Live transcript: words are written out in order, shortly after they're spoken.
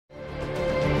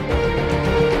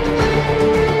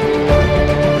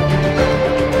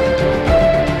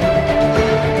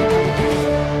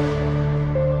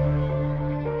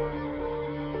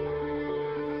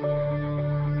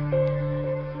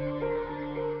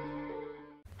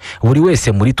buri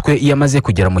wese muri twe iyo amaze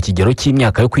kugera mu kigero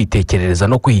cy'imyaka yo kwitekerereza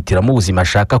no kwihitiramo ubuzima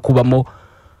ashaka kubamo,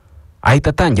 ahita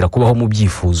atangira kubaho mu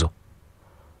byifuzo.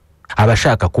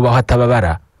 Abashaka kubaho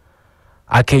atababara,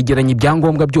 akegeranya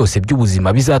ibyangombwa byose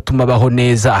by'ubuzima bizatuma abaho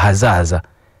neza ahazaza.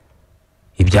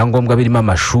 Ibyangombwa birimo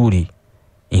amashuri,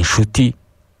 inshuti,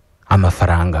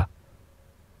 amafaranga.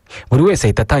 Buri wese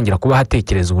ahita atangira kubaho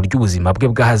atekereza uburyo ubuzima bwe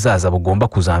bw'ahazaza bugomba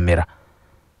kuzamera.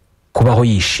 Kubaho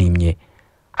yishimye,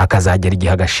 akazagera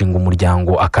igihe agashinga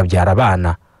umuryango, akabyara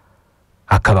abana,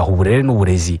 akabaha uburere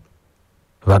n'uburezi,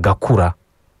 bagakura,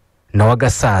 nawe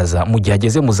agasaza. Mu gihe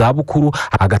ageze mu zabukuru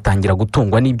agatangira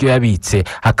gutungwa n'ibyo yabitse,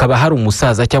 akaba hari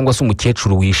umusaza cyangwa se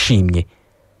umukecuru wishimye,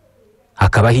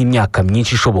 akabaho imyaka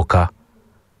myinshi ishoboka,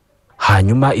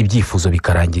 hanyuma ibyifuzo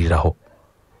bikarangiriraho.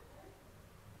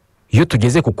 Iyo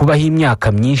tugeze ku kubaho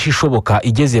imyaka myinshi ishoboka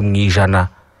igeze mu 100,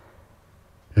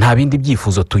 nta bindi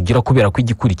byifuzo tugira kubera ko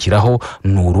igikurikiraho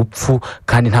ni urupfu,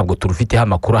 kandi ntabwo turufiteho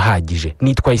amakuru ahagije.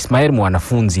 Nitwa Ismael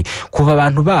MWANAFUNZI. Kuva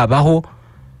abantu babaho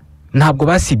ntabwo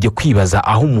basibye kwibaza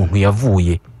aho umuntu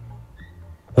yavuye.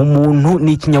 Umuntu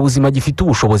ni ikinyabuzima gifite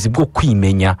ubushobozi bwo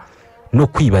kwimenya no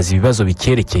kwibaza ibibazo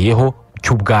bikerekeyeho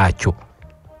cy'ubwacyo.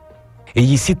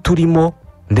 Iyi si turimo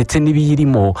ndetse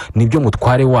n'ibiyirimo nibyo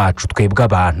mutware wacu twebwe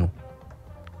abantu.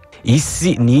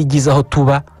 Isi ni igize aho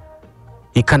tuba,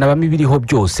 ikanabamo ibiriho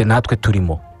byose natwe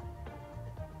turimo.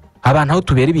 Abantu aho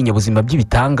tubera ibinyabuzima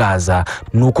by'ibitangaza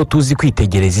ni uko tuzi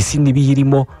kwitegereza isi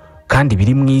n'ibiyirimo, kandi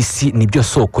biri mu isi nibyo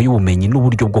soko y'ubumenyi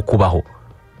n'uburyo bwo kubaho.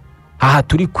 Aha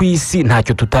turi ku isi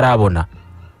ntacyo tutarabona.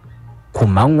 Ku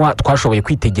manywa twashoboye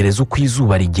kwitegereza uko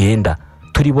izuba rigenda,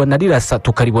 turibona rirasa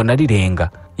tukaribona rirenga.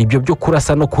 Ibyo byo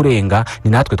kurasa no kurenga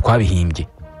ni natwe twabihimbye.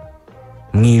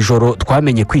 Mu ijoro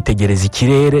twamenye kwitegereza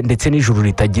ikirere, ndetse n'ijuru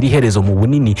ritagira iherezo mu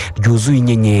bunini ryuzuye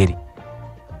inyenyeri.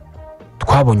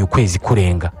 Twabonye ukwezi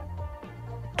kurenga,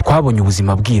 twabonye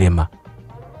ubuzima bwirema,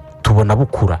 tubona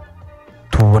bukura,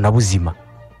 tubona buzima.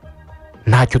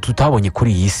 Ntacyo tutabonye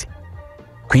kuri iyi si.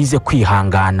 Twize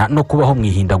kwihangana no kubaho mu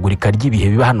ihindagurika ry'ibihe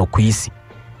biba hano ku isi.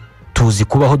 Tuzi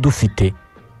kubaho dufite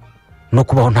no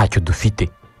kubaho ntacyo dufite.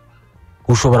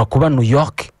 Ushobora kuba New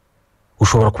York,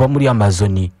 ushobora kuba muri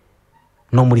Amazoni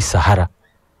no muri Sahara.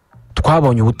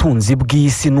 Twabonye ubutunzi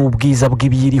bw'isi n'ubwiza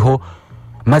bw'ibiyiriho,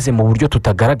 maze mu buryo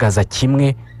tutagaragaza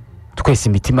kimwe, twese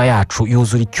imitima yacu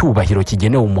yuzura icyubahiro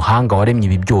kigenewe umuhanga waremye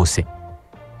ibi byose.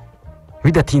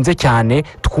 Bidatinze cyane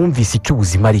twumvise icyo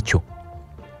ubuzima ari cyo.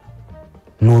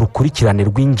 Ni urukurikirane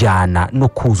rw'injyana no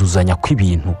kuzuzanya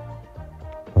kw'ibintu.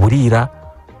 Burira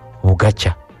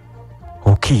bugacya,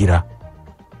 bukira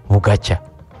bugacya.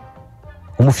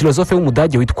 Umufilozofe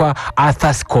w'umudage witwa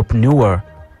Arthur Schopenhauer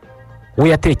we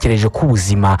yatekereje ko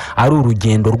ubuzima ari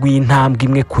urugendo rw'intambwe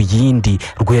imwe ku yindi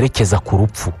rwerekeza ku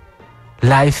rupfu.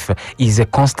 Life is a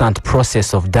constant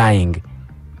process of dying.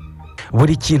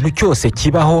 Buri kintu cyose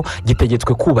kibaho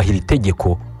gitegetswe kubahira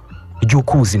itegeko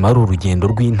ry'uko ubuzima ari urugendo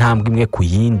rw'intambwe imwe ku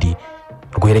yindi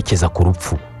rwerekeza ku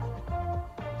rupfu.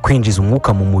 Kwinjiza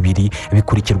umwuka mu mubiri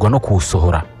bikurikirwa no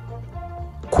kuwusohora.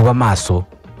 Kuba maso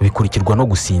bikurikirwa no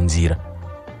gusinzira.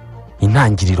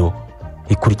 Intangiriro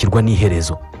ikurikirwa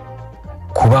n'iherezo.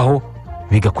 Kubaho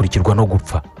bigakurikirwa no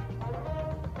gupfa.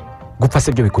 Gupfa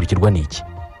se byo bikurikirwa n'iki?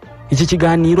 Iki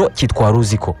kiganiro cyitwa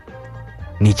Ruziko.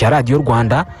 Ni icya Radio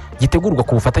Rwanda, gitegurwa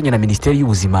ku bufatanye na Minisiteri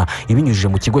y'Ubuzima ibinyujije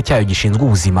mu kigo cyayo gishinzwe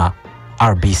ubuzima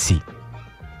RBC.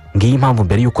 Ngiyi impamvu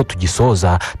mbere yuko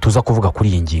tugisoza tuza kuvuga kuri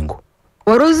iyi ngingo.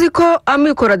 Waruzi ko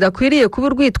amikoro adakwiriye kuba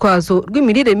urwitwazo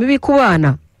rw'imirire mibi ku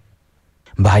bana?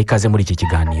 Mbahaye ikaze muri iki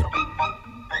kiganiro.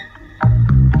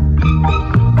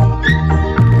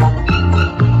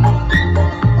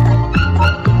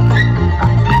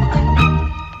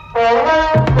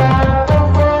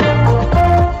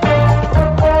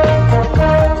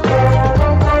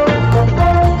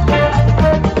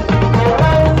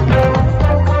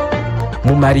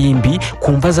 Mu marimbi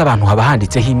ku mva z'abantu haba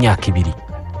handitseho imyaka 2.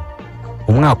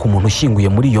 Umwaka umuntu ushyinguye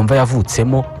muri iyo mva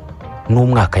yavutsemo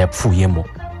n'umwaka yapfuyemo.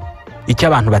 Icyo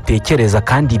abantu batekereza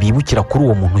kandi bibukira kuri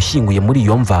uwo muntu ushyinguye muri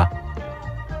iyo mva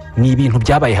ni ibintu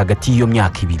byabaye hagati y'iyo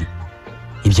myaka 2.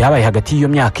 Ibyabaye hagati y'iyo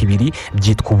myaka 2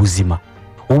 byitwa ubuzima.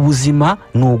 Ubuzima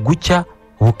ni ugucya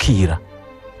bukira,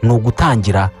 ni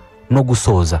ugutangira no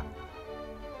gusoza.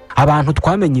 Abantu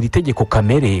twamenye iri tegeko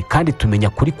kamere kandi tumenya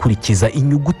kurikurikiza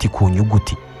inyuguti ku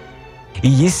nyuguti.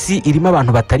 Iyi si irimo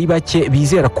abantu batari bake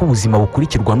bizera ko ubuzima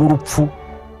bukurikirwa n'urupfu,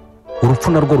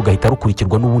 urupfu narwo rugahita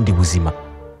rukurikirwa n'ubundi buzima.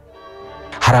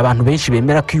 Hari abantu benshi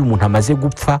bemera ko iyo umuntu amaze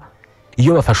gupfa,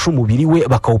 iyo bafashe umubiri we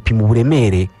bakawupima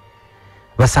uburemere,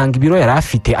 basanga ibiro yari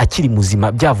afite akiri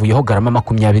muzima byavuyeho garama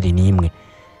 21.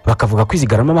 Bakavuga ko izi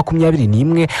garama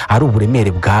 21 ari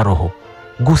uburemere bwa roho.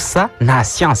 gusa nta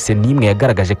siyanse n'imwe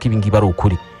yagaragaje ko ibi ngibi ari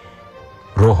ukuri.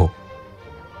 Roho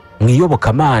mu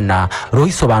iyobokamana, roho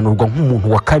isobanurwa nk'umuntu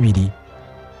wa kabiri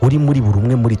uri muri buri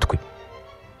umwe muri twe.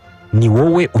 Ni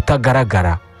wowe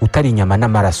utagaragara, utari inyama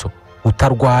n'amaraso,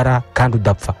 utarwara kandi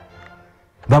udapfa.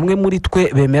 Bamwe muri twe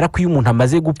bemera ko iyo umuntu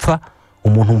amaze gupfa,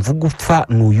 umuntu mvuga upfa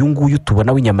ni uyu nguyu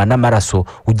tubona w'inyama n'amaraso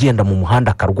ugenda mu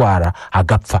muhanda akarwara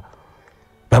agapfa.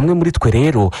 Bamwe muri twe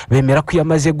rero bemera ko iyo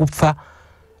amaze gupfa,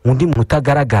 undi muntu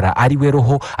utagaragara ari we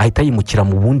roho ahita yimukira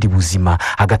mu bundi buzima,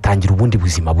 agatangira ubundi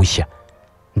buzima bushya.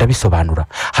 Ndabisobanura.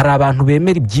 Hari abantu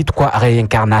bemera ibyitwa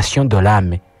Reincranation de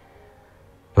l'âme.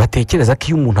 Batekereza ko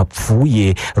iyo umuntu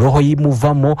apfuye, roho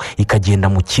yimuvamo ikagenda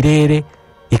mu kirere,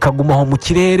 ikagumaho mu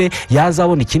kirere,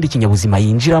 yazabona ikindi kinyabuzima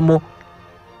yinjiramo,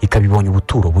 ikabibonye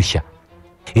ubuturo bushya.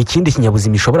 Ikindi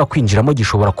kinyabuzima ishobora kwinjiramo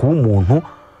gishobora kuba umuntu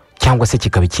cyangwa se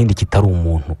kikaba ikindi kitari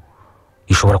umuntu.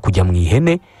 Ishobora kujya mu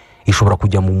ihene, ishobora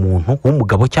kujya mu muntu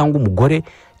w'umugabo cyangwa umugore,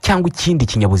 cyangwa ikindi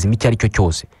kinyabuzima icyo ari cyo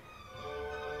cyose.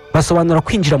 Basobanura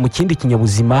kwinjira mu kindi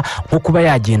kinyabuzima nko kuba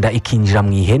yagenda ikinjira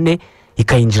mu ihene,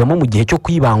 ikayinjiramo mu gihe cyo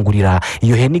kwibangurira,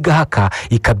 iyo hene igahaka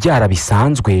ikabyara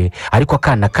bisanzwe, ariko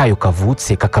akana kayo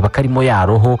kavutse kakaba karimo ya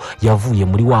roho yavuye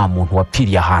muri wa muntu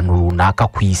wapfiriye ahantu runaka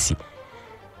ku isi.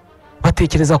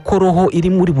 Batekereza ko roho iri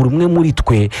muri buri umwe muri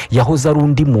twe yahoze ari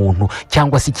undi muntu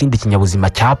cyangwa se ikindi kinyabuzima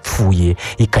cyapfuye,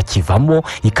 ikakivamo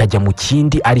ikajya mu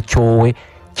kindi ari cyo wowe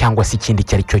cyangwa se ikindi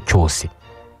icyo ari cyo cyose.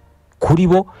 Kuri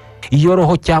bo, iyo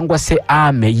roho cyangwa se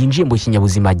ame yinjiye mu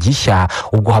kinyabuzima gishya,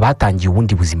 ubwo haba hatangiye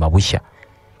ubundi buzima bushya.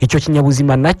 Icyo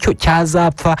kinyabuzima nacyo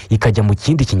cyazapfa ikajya mu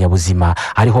kindi kinyabuzima,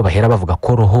 ariho bahera bavuga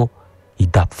ko roho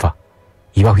idapfa,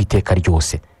 ibaho iteka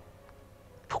ryose.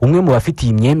 Umwe mu bafite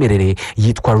iyi myemerere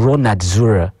yitwa Ronald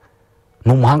Zura,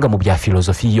 ni umuhanga mu bya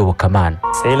filozofi y'iyobokamana.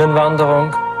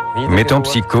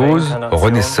 Métempsychose,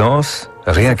 renaissance,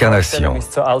 réincarnation.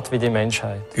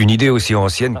 Une idée aussi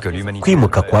ancienne que l'humanité.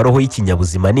 Kwimuka kwa roho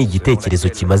y'ikinyabuzima ni igitekerezo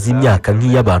kimaze imyaka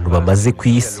nk'iy'abantu bamaze ku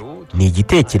isi. Ni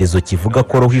igitekerezo kivuga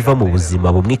ko roho iva mu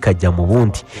buzima bumwe ikajya mu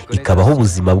bundi, ikabaho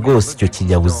ubuzima bwose icyo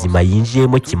kinyabuzima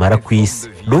yinjiyemo kimara ku isi.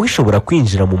 Roho ishobora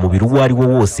kwinjira mu mubiri uwo ari wo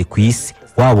wose ku isi,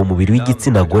 waba umubiri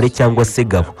w'igitsina gore cyangwa se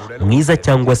gabo, mwiza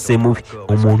cyangwa se mubi,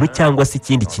 umuntu cyangwa se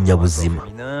ikindi kinyabuzima.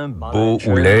 Beau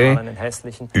ou laid,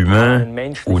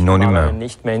 humain ou non humain.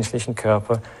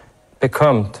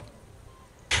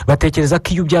 Batekereza ko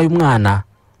iyo ubyaye umwana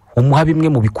umuha bimwe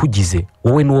mu bikugize,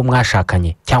 wowe n'uwo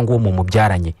mwashakanye cyangwa uwo mu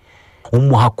mubyaranye.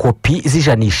 Umuha kopi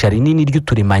z'ijanisha rinini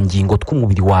ry'uturemangingo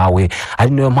tw'umubiri wawe,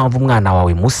 ari nayo mpamvu umwana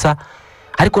wawe musa,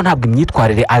 ariko ntabwo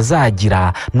imyitwarire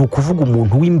azagira, ni ukuvuga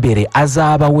umuntu w'imbere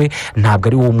azaba we ntabwo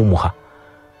ari wowe umumuha.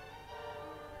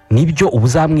 Nibyo uba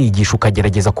uzamwigisha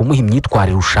ukagerageza kumuha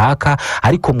imyitwarire ushaka,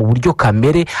 ariko mu buryo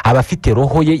kamere aba afite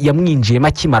roho ye yamwinjiyemo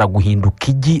akimara guhinduka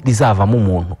igi rizavamo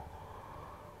umuntu.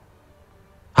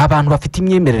 Abantu bafite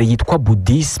imyemerere yitwa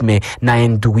Buddhisme na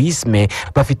Hinduisme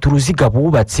bafite uruziga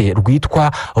bubatse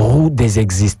rwitwa roue des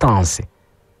existences.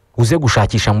 Uze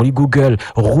gushakisha muri Google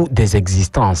roue des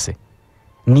existences.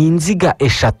 Ni inziga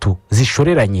eshatu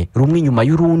zishoreranye rumwe inyuma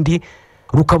y'urundi,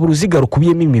 rukaba uruziga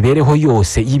rukubiyemo imibereho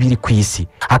yose y'ibiri ku isi.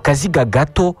 Akaziga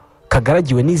gato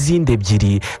kagaragiwe n'izindi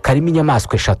ebyiri karimo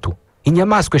inyamaswa eshatu.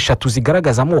 Inyamaswa eshatu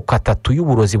zigaragaza amoko atatu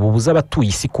y'uburozi bubuza abatuye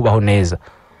isi kubaho neza.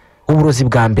 Uburozi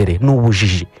bwa mbere ni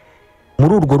ubujiji.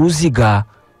 Muri urwo ruziga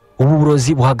ubu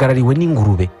burozi buhagarariwe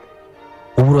n'ingurube.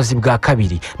 Uburozi bwa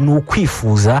kabiri ni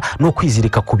ukwifuza no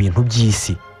kwizirika ku bintu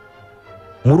by'isi.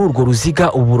 Muri urwo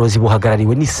ruziga uburozi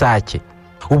buhagarariwe n'isake.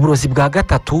 Uburozi bwa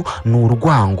gatatu ni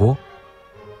urwango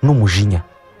n'umujinya,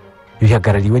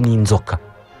 bihagarariwe n'inzoka.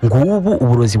 Ngubu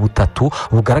uburozi butatu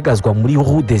bugaragazwa muri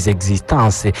roue des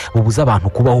existences bubuza abantu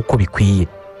kubaho uko bikwiye.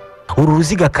 Uru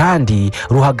ruziga kandi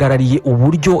ruhagarariye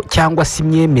uburyo cyangwa se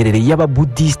imyemerere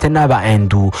y'Ababuddhiste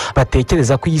n'Abahindu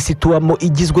batekereza ko iyi si tubamo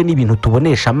igizwe n'ibintu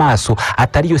tubonesha amaso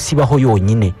atari yo sibaho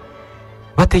yonyine.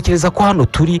 Batekereza ko hano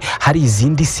turi hari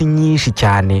izindi si nyinshi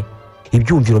cyane,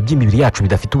 ibyumviro by'imibiri yacu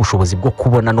bidafite ubushobozi bwo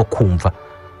kubona no kumva.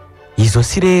 Izo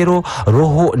si rero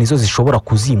roho nizo zishobora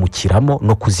kuzimukiramo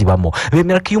no kuzibamo.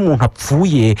 Bemera ko iyo umuntu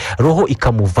apfuye roho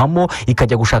ikamuvamo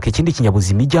ikajya gushaka ikindi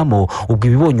kinyabuzima ijyamo, ubwo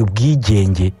ibibonye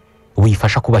ubwigenge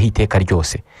buyifasha kubaho iteka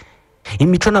ryose.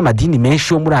 Imico n'amadini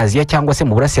menshi yo muri Aziya cyangwa se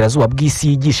mu burasirazuba bw'isi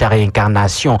yigisha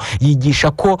Reincranation,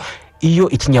 yigisha ko iyo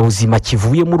ikinyabuzima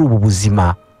kivuye muri ubu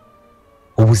buzima,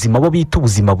 ubuzima bo bita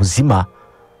ubuzima buzima,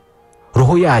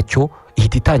 roho yacyo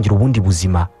ihita itangira ubundi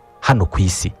buzima hano ku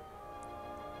isi,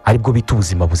 aribwo bita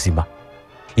ubuzima buzima.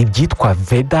 Ibyitwa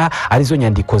Veda arizo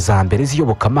nyandiko za mbere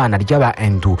z'iyobokamana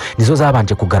ry'Abahindu nizo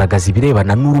zabanje kugaragaza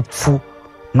ibirebana n'urupfu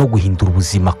no guhindura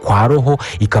ubuzima kwa roho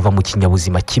ikava mu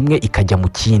kinyabuzima kimwe ikajya mu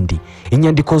kindi.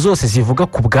 Inyandiko zose zivuga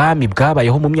ku bwami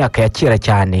bwabayeho mu myaka ya kera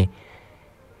cyane,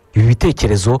 ibi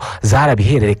bitekerezo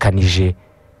zarabihererekanije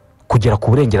kugera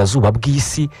ku burengerazuba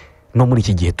bw'isi no muri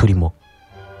iki gihe turimo.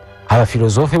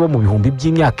 Abafilozofe bo mu bihumbi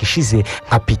by'imyaka ishize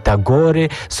nka Pitagore,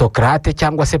 Socrate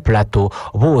cyangwa se Plato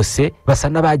bose basa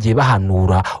n'abagiye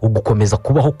bahanura ugukomeza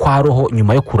kubaho kwa roho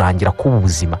nyuma yo kurangira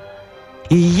k'ubuzima.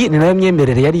 Iyi ni nayo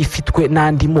myemerere yari ifitwe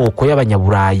n'andi moko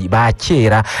y'abanyaburayi ba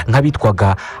kera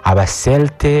nk'abitwaga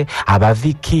abaselte,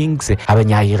 abavikings,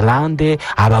 abanya-Irlande,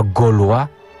 abagolwa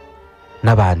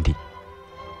n'abandi.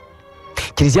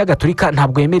 Kiliziya Gatolika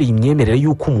ntabwo yemereye imyemerere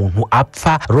y'uko umuntu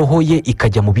apfa roho ye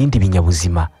ikajya mu bindi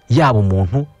binyabuzima, yaba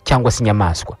umuntu cyangwa se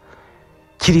inyamaswa.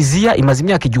 Kiliziya imaze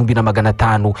imyaka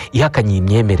 1500 ihakanye iyi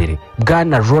myemerere.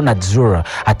 Bwana Ronald Zura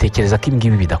atekereza ko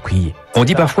ibingibi bidakwiye. On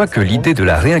dit parfois que l'idée de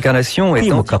la réincarnation est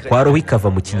kwimuka kwa roho ikava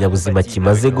mu kinyabuzima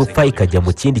kimaze gupfa ikajya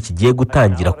mu kindi kigiye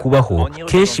gutangira kubaho,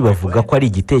 kenshi bavuga ko ari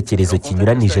igitekerezo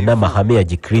kinyuranije n'amahame ya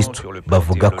Gikristo.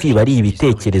 Bavuga ko ibi ari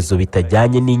ibitekerezo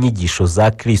bitajyanye n'inyigisho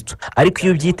za Kristo, ariko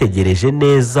iyo ubyitegereje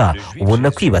neza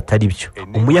ubona ko ibi atari byo.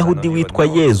 Umuyahudi witwa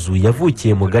Yezu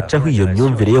yavukiye mu gace aho iyo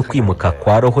myumvire yo kwimuka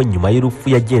kwa roho nyuma y'urupfu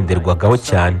yagenderwagaho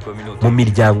cyane. Mu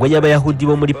miryango y'abayahudi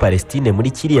bo muri Palestine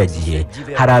muri kiriya gihe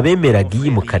hari abemeraga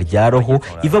iyimuka rya roho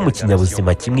iva mu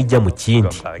kinyabuzima kimwe ijya mu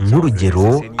kindi.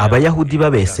 Nk'urugero, abayahudi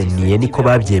babeseniye niko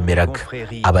babyemeraga,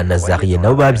 abanazariye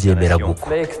nabo babyemeraga uko.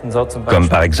 Comme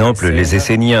par exemple les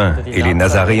Esséniens et les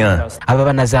Nazaréens. Aba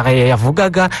banazariye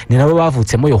yavugaga ni nabo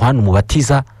bavutsemo Yohana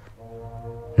Umubatiza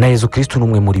na Yezu Kristo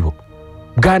n'umwe muri bo.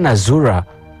 Bwana Zura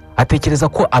atekereza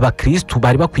ko abakristo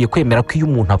bari bakwiye kwemera ko iyo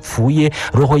umuntu apfuye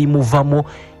roho imuvamo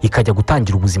ikajya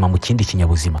gutangira ubuzima mu kindi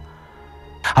kinyabuzima.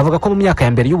 Avuga ko mu myaka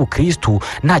ya mbere y'ubukristo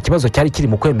nta kibazo cyari kiri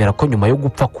mu kwemera ko nyuma yo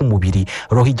gupfa k'umubiri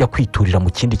roho ijya kwiturira mu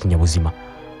kindi kinyabuzima.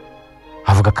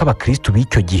 Avuga ko abakristo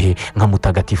b'icyo gihe nka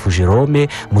Mutagatifu Jerome,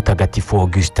 Mutagatifu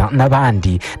Augustin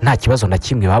n'abandi nta kibazo na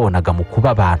kimwe babonaga mu kuba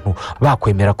abantu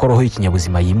bakwemera ko roho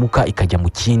y'ikinyabuzima yimuka ikajya mu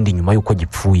kindi nyuma y'uko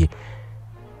gipfuye.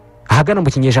 Ahagana mu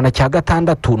kinyejana cya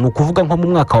 6 ni ukuvuga nko mu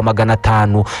mwaka wa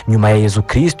 500 nyuma ya Yezu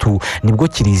Kristo nibwo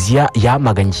Kiliziya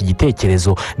yamaganye iki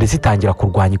gitekerezo ndetse itangira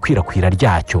kurwanya ikwirakwira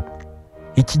ryacyo.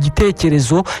 Iki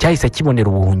gitekerezo cyahise kibonera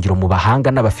ubuhungiro mu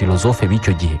bahanga n'abafilozofe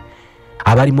b'icyo gihe,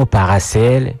 abarimo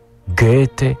Paracelse,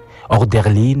 Goethe,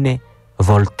 Hölderlin,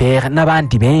 Voltaire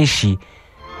n'abandi benshi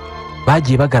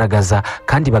bagiye bagaragaza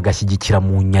kandi bagashyigikira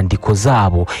mu nyandiko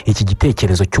zabo iki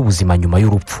gitekerezo cy'ubuzima nyuma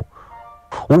y'urupfu.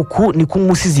 Uku ni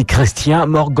kumusizi Christian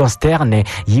Morgenstern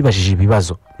yibajije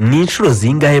ibibazo. Ni inshuro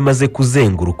zingahe maze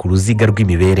kuzenguruka uruziga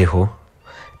rw'imibereho?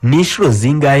 Ni inshuro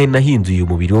zingahe nahinduye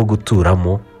umubiri wo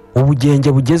guturamo?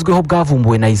 Ubugenge bugezweho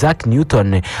bwavumbuwe na Isaac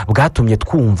Newton bwatumye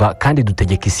twumva kandi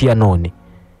dutegeka isi ya none.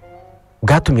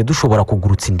 Bwatumye dushobora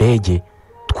kugurutsa indege,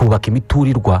 twubaka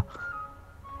imiturirwa,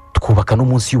 twubaka no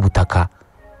munsi y'ubutaka,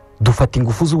 dufata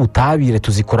ingufu z'ubutabire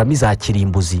tuzikoramo za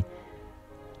kirimbuzi,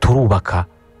 turubaka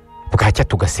bwacya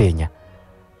tugasenya.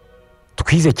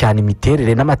 Twize cyane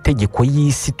imiterere n'amategeko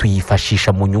y'isi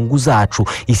tuyifashisha mu nyungu zacu,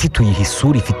 isi tuyiha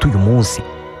isura ifite uyu munsi.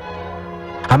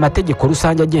 Amategeko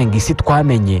rusange agenga isi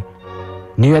twamenye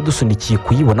niyo yadusunikiye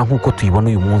kuyibona nk'uko tuyibona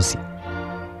uyu munsi.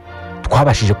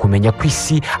 Twabashije kumenya ko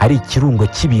isi ari ikirundo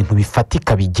cy'ibintu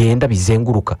bifatika bigenda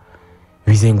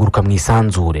bizenguruka mu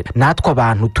isanzure. Natwe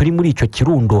abantu turi muri icyo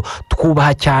kirundo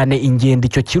twubaha cyane ingendo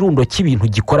icyo kirundo cy'ibintu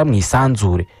gikora mu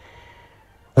isanzure.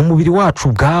 Umubiri wacu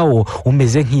ubwawo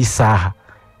umeze nk'isaha.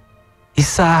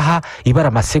 Isaha ibara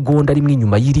amasegonda rimwe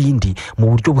inyuma y'irindi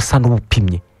mu buryo busa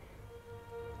n'ubupimye.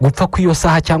 Gupfa kw'iyo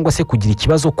saha cyangwa se kugira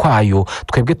ikibazo kwayo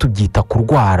twebwe tubyita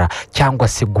kurwara cyangwa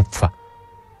se gupfa.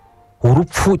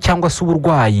 Urupfu cyangwa se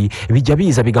uburwayi bijya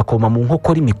biza bigakoma mu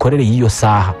nkokora imikorere y'iyo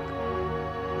saha.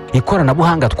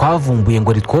 Ikoranabuhanga twavumbuye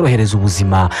ngo ritworohereze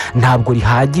ubuzima ntabwo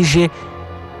rihagije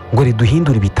ngo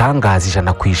riduhindure ibitangaza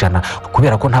 100%,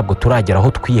 kubera ko ntabwo turagera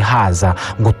aho twihaza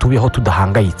ngo tubeho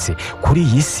tudahangayitse. Kuri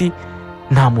iyi si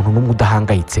nta muntu n'umwe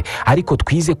udahangayitse, ariko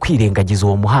twize kwirengagiza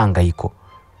uwo muhangayiko.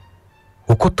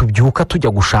 Uko tubyuka tujya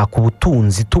gushaka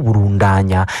ubutunzi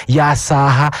tuburundanya, ya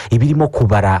saha ibirimo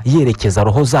kubara yerekeza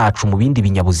roho zacu mu bindi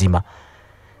binyabuzima.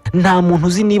 Nta muntu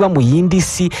uzi niba mu yindi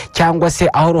si cyangwa se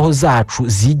aho roho zacu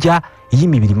zijya iyo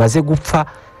imibiri imaze gupfa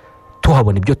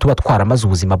tuhabona ibyo tuba twaramaze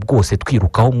ubuzima bwose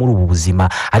twirukaho muri ubu buzima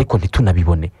ariko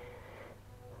ntitunabibone.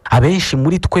 Abenshi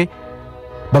muri twe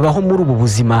babaho muri ubu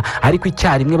buzima ariko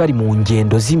icyarimwe bari mu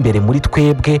ngendo z'imbere muri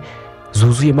twebwe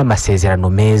zuzuyemo amasezerano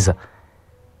meza.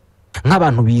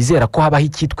 Nk'abantu bizera ko habaho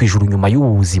icyitwa ijuru nyuma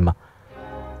y'ubu buzima,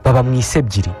 baba mu isi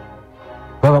ebyiri.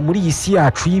 Baba muri iyi si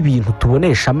yacu y'ibintu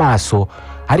tubonesha amaso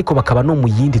ariko bakaba no mu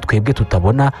yindi twebwe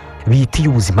tutabona bita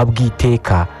iy'ubuzima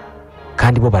bw'iteka,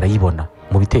 kandi bo barayibona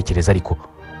mu bitekerezo. Ariko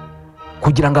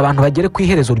kugira ngo abantu bagere ku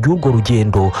iherezo ry'urwo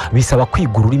rugendo bisaba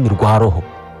kwiga ururimi rwa roho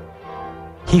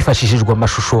hifashishijwe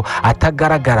amashusho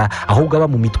atagaragara ahubwo aba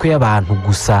mu mitwe y'abantu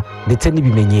gusa ndetse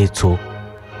n'ibimenyetso.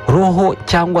 Roho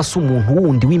cyangwa se umuntu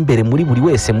wundi w'imbere muri buri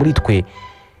wese muri twe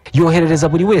yoherereza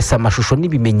buri wese amashusho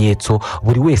n'ibimenyetso,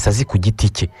 buri wese azi ku giti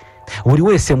cye. Buri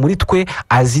wese muri twe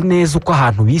azi neza uko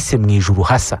ahantu bise mu ijuru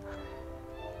hasa.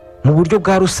 Mu buryo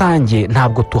bwa rusange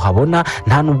ntabwo tuhabona,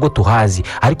 nta nubwo tuhazi,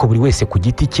 ariko buri wese ku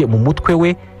giti cye mu mutwe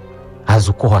we azi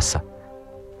uko hasa.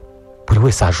 Buri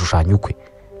wese ahashushanya ukwe.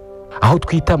 Aho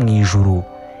twita mu ijuru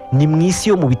ni mu isi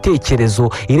yo mu bitekerezo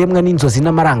iremwa n'inzozi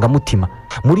n'amarangamutima.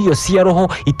 Muri iyo si ya roho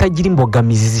itagira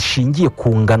imbogamizi zishingiye ku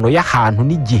ngano y'ahantu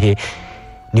n'igihe,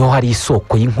 niho hari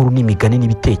isoko y'inkuru n'imigani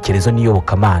n'ibitekerezo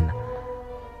n'iyobokamana.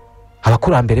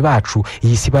 Abakurambere bacu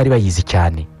iyi si bari bayizi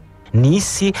cyane. Ni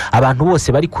isi abantu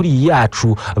bose bari kuri iyi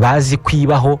yacu bazi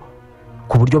kwibaho,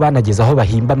 ku buryo banageza aho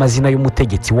bahimba amazina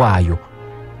y'umutegetsi wayo: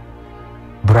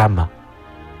 Brahma,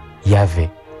 Yave,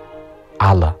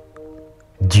 Allah,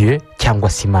 Dieu cyangwa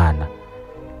se Imana.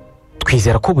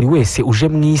 Twizera ko buri wese uje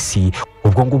mu isi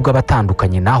ubwo ngubwo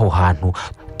abatandukanye n'aho hantu.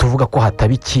 Tuvuga ko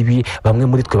hataba ikibi, bamwe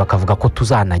muri twe bakavuga ko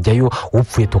tuzanajyayo,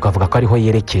 upfuye tukavuga ko ariho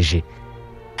yerekeje.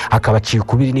 Akabaciye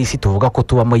ukubiri n'isi tuvuga ko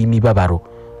tubamo y'imibabaro.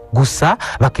 Gusa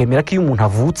bakemera ko iyo umuntu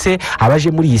avutse abaje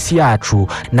muri iyi si yacu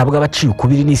nabwo abaciye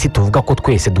ukubiri n'isi tuvuga ko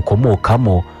twese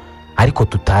dukomokamo, ariko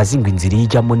tutazi ngo inzira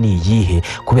ijyamo ni iyihe,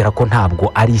 kubera ko ntabwo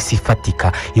ari isi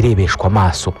ifatika irebeshwa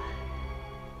amaso.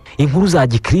 Inkuru za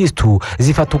gikristu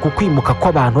zifata uku kwimuka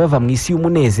kw'abantu bava mu isi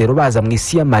y'umunezero baza mu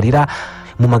isi y'amarira.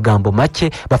 Mu magambo make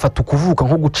bafata ukuvuka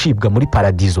nko gucibwa muri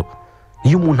paradizo.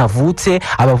 Iyo umuntu avutse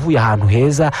aba avuye ahantu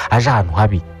heza aje ahantu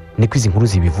habi, niko izi nkuru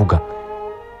zibivuga.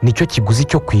 Nicyo kiguzi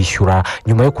cyo kwishyura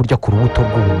nyuma yo kurya ku rubuto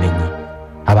rw'ubumenyi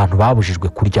abantu babujijwe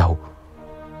kuryaho.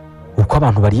 Uko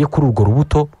abantu bariye kuri urwo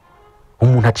rubuto,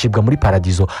 umuntu acibwa muri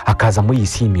paradizo akaza muri iyi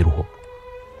si y'imiruho.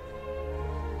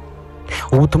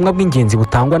 Ubutumwa bw'ingenzi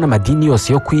butangwa n'amadini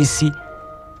yose yo ku isi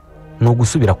ni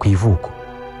ugusubira ku ivuko.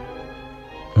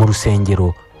 Mu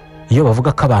rusengero iyo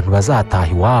bavuga ko abantu bazataha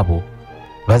iwabo,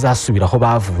 bazasubira aho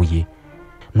bavuye,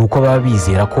 ni uko baba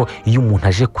bizera ko iyo umuntu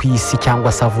aje ku isi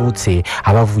cyangwa se avutse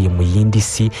aba avuye mu yindi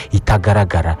si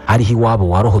itagaragara, ariho iwabo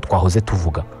wa roho twahoze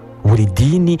tuvuga. Buri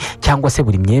dini cyangwa se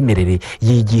buri myemerere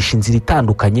yigisha inzira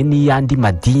itandukanye n'iyandi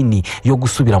madini yo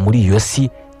gusubira muri iyo si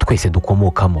twese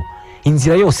dukomokamo.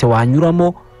 Inzira yose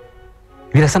wanyuramo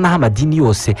birasa n'aho amadini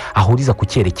yose ahuriza ku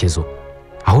cyerekezo,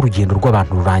 aho urugendo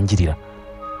rw'abantu rurangirira.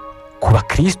 Ku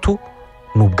bakristu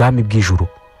ni ubwami bw'ijuru,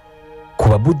 ku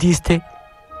babudiste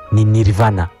ni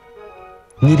nirvana.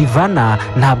 Nirvana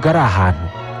ntabwo ari ahantu,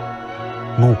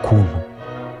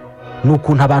 ni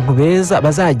ukuntu abantu beza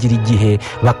bazagira igihe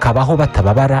bakabaho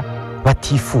batababara,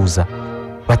 batifuza,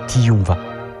 batiyumva,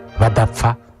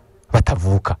 badapfa,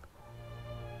 batavuka.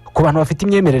 Ku bantu bafite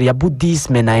imyemerere ya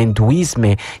budisme na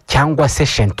hinduisme cyangwa se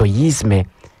shintoisme,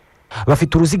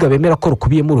 bafite uruziga bemera ko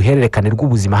rukubiyemo uruhererekane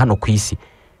rw'ubuzima hano ku isi.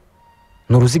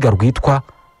 Ni uruziga rwitwa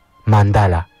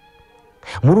mandala.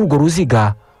 Muri urwo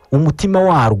ruziga umutima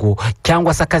warwo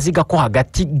cyangwa se akaziga ko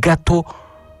hagati gato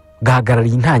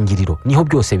gahagarariye intangiriro, niho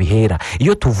byose bihera.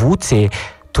 Iyo tuvutse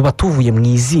tuba tuvuye mu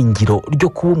izingiro ryo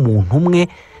kuba umuntu umwe,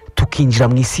 tukinjira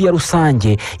mu isi ya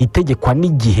rusange itegekwa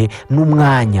n'igihe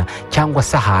n'umwanya cyangwa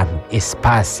se ahantu,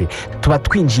 espace. Tuba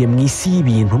twinjiye mu isi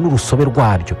y'ibintu n'urusobe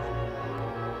rwabyo.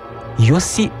 Iyo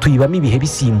si tuyibamo ibihe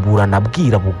bisimburana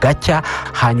bwira bugacya,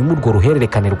 hanyuma urwo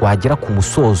ruhererekane rwagera ku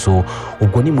musozo,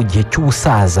 ubwo ni mu gihe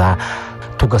cy'ubusaza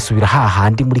tugasubira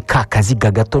hahandi muri ka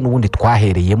kaziga gato n'ubundi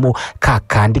twahereyemo, ka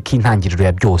kandi k'intangiriro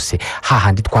ya byose,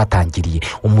 hahandi twatangiriye.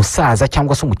 Umusaza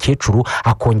cyangwa se umukecuru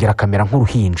akongera akamera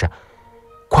nk'uruhinja,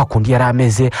 kwa kundi yari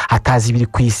ameze atazi ibiri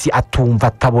ku isi, atumva,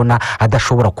 atabona,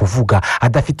 adashobora kuvuga,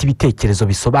 adafite ibitekerezo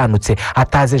bisobanutse,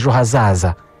 atazi ejo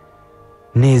hazaza,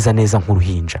 neza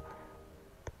nk'uruhinja.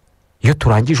 Iyo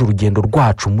turangije urugendo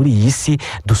rwacu muri iyi si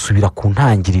dusubira ku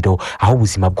ntangiriro, aho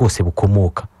ubuzima bwose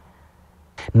bukomoka.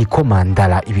 Niko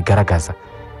mandala ibigaragaza.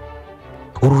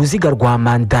 Uru ruziga rwa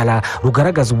mandala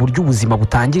rugaragaza uburyo ubuzima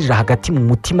butangirira hagati mu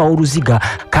mutima w'uruziga,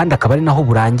 kandi akaba ari naho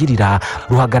burangirira.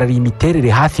 Ruhagarariye imiterere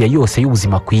hafi ya yose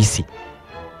y'ubuzima ku isi.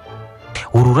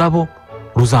 Ururabo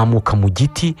ruzamuka mu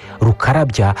giti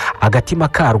rukarabya, agatima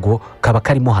karwo kaba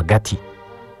karimo hagati,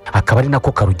 akaba ari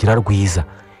nako karugira rwiza.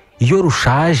 Iyo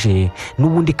rushaje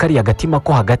n'ubundi kari agatima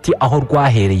ko hagati aho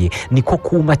rwahereye niko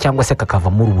kuma cyangwa se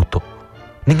kakavamo urubuto.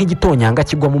 Ni nk'igitonyanga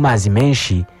kigwa mu mazi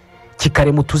menshi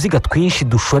kikarema utuziga twinshi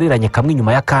dushoreranye kamwe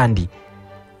inyuma y'akandi.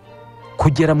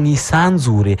 kugera mu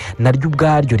isanzure naryo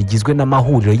ubwaryo rigizwe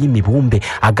n'amahuriro y'imibumbe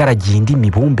agaragiye indi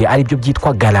mibumbe aribyo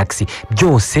byitwa galaxy,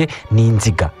 byose ni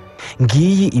inziga.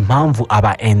 Ngiyi impamvu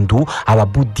Abantu,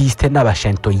 ababudisite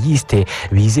n'abashintoyisite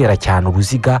bizera cyane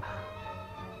uruziga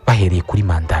bahereye kuri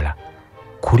mandala.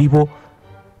 Kuri bo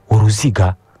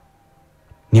uruziga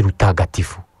ni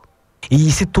rutagatifu.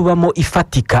 Iyi si tubamo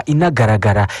ifatika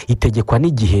inagaragara itegekwa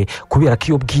n'igihe, kubera ko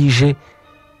iyo bwije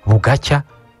bugacya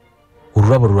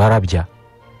ururabo rurarabya,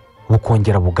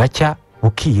 bukongera bugacya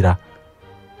bukira,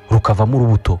 rukavamo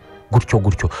urubuto, gutyo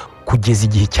gutyo kugeza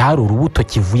igihe cyari urubuto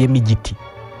kivuyemo igiti.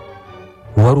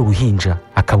 Uwari uruhinja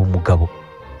akaba umugabo,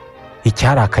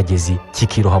 icyari akagezi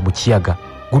kikiroha mu kiyaga,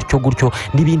 gutyo gutyo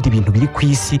n'ibindi bintu biri ku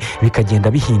isi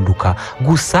bikagenda bihinduka.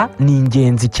 Gusa ni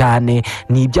ingenzi cyane,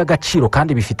 ni iby'agaciro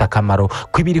kandi bifite akamaro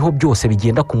ko ibiriho byose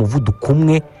bigenda ku muvuduko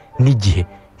umwe n'igihe,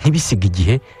 ntibisige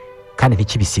igihe kandi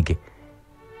ntikibisige.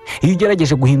 Iyo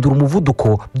ugerageje guhindura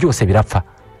umuvuduko byose birapfa.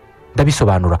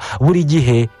 Ndabisobanura. Buri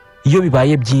gihe iyo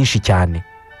bibaye byinshi cyane,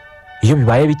 iyo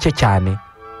bibaye bike cyane,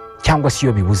 cyangwa se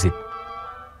iyo bibuze,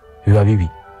 biba bibi.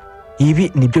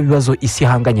 Ibi nibyo bibazo isi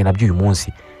ihanganye nabyo uyu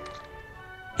munsi.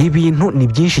 Ibintu ni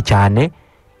byinshi cyane,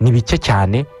 ni bike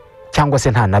cyane, cyangwa se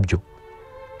nta nabyo.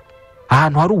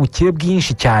 Ahantu hari ubukire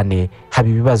bwinshi cyane haba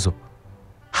ibibazo,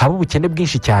 haba ubukene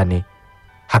bwinshi cyane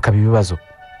hakaba ibibazo.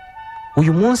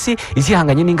 Uyu munsi isi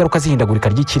ihanganye n'ingaruka z'ihindagurika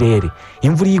ry'ikirere.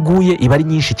 Imvura iguye iba ari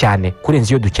nyinshi cyane kurenza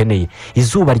iyo dukeneye,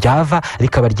 izuba ryava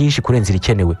rikaba ryinshi kurenza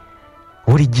irikenewe.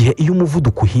 Buri gihe iyo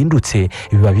umuvuduko uhindutse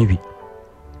biba bibi.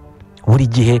 Buri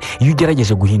gihe iyo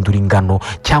ugerageje guhindura ingano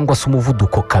cyangwa se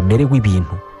umuvuduko kamere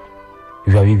w'ibintu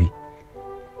biba bibi.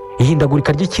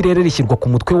 Ihindagurika ry'ikirere rishyirwa ku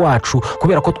mutwe wacu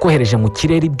kubera ko twohereje mu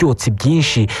kirere ibyotsi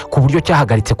byinshi ku buryo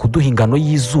cyahagaritse kuduha ingano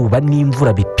y'izuba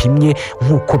n'imvura bipimye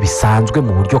nk'uko bisanzwe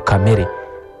mu buryo kamere.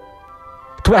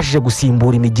 Tubashije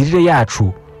gusimbura imigirire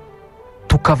yacu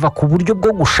tukava ku buryo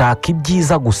bwo gushaka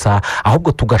ibyiza gusa,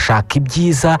 ahubwo tugashaka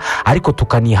ibyiza ariko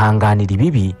tukanihanganira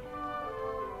ibibi,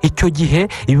 icyo gihe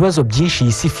ibibazo byinshi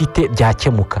iyi si ifite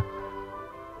byakemuka.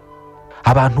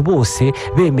 Abantu bose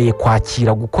bemeye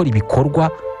kwakira gukora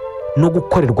ibikorwa no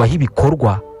gukorerwaho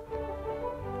ibikorwa,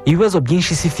 ibibazo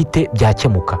byinshi isi ifite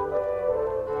byakemuka.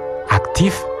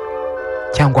 Active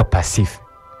cyangwa passive.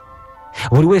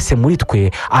 Buri wese muri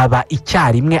twe aba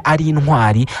icyarimwe ari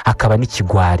intwari akaba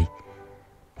n'ikigwari,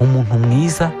 umuntu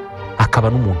mwiza akaba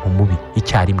n'umuntu mubi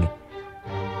icyarimwe.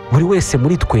 Buri wese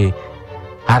muri twe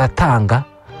aratanga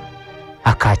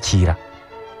akakira.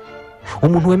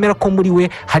 Umuntu wemera ko muri we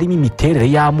harimo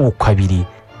imiterere y'amoko abiri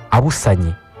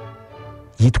abusanye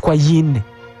yitwa yin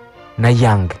na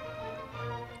yang,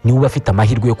 niwe uba afite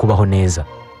amahirwe yo kubaho neza.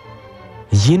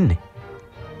 Yin,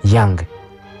 yang.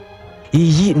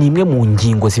 Iyi ni imwe mu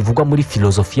ngingo zivugwa muri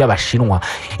filozofi y'Abashinwa.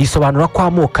 Isobanura ko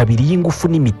amoko abiri y'ingufu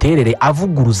n'imiterere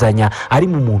avuguruzanya ari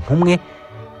mu muntu umwe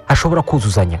ashobora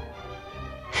kuzuzanya.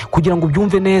 Kugira ngo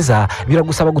ubyumve neza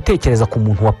biragusaba gutekereza ku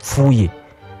muntu wapfuye.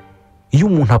 Iyo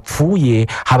umuntu apfuye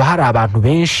haba hari abantu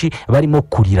benshi barimo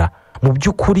kurira. Mu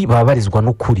by'ukuri baba barizwa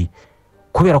n'ukuri,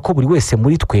 kubera ko buri wese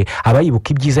muri twe aba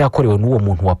yibuka ibyiza yakorewe n'uwo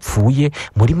muntu wapfuye.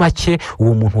 Muri make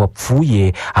uwo muntu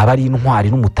wapfuye aba ari intwari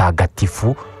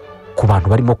n'umutagatifu ku bantu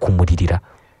barimo kumuririra.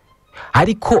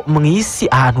 Ariko mu isi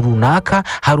ahantu runaka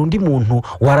hari undi muntu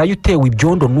waraye utewe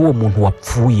ibyondo n'uwo muntu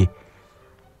wapfuye,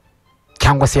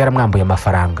 cyangwa se yaramwambuye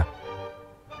amafaranga.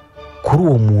 Kuri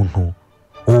uwo muntu,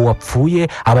 uwo wapfuye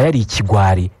aba yari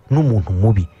ikigwari n'umuntu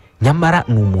mubi. Nyamara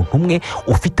ni umuntu umwe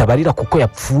ufite abarira kuko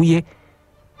yapfuye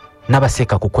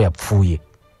n'abaseka kuko yapfuye.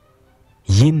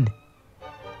 Yin,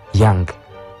 yang.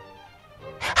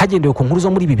 Hagendewe ku nkuru zo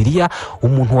muri Bibiliya,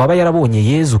 umuntu waba yarabonye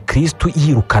Yezu Kristo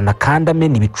yirukana kandi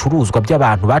amena ibicuruzwa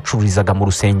by'abantu bacururizaga mu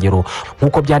rusengero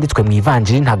nk'uko byanditswe mu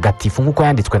ivanjiri ntagatifu nk'uko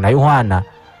yanditswe na Yohana,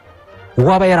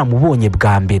 uwaba yaramubonye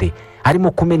bwa mbere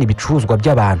arimo kumena ibicuruzwa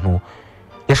by'abantu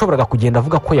yashoboraga kugenda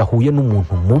avuga ko yahuye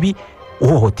n'umuntu mubi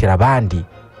uhohotera abandi.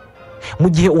 Mu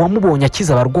gihe uwamubonye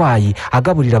akiza abarwayi,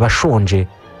 agaburira abashonje,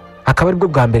 akaba aribwo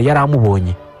bwa mbere yari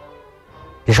amubonye,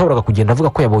 yashoboraga kugenda avuga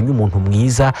ko yabonye umuntu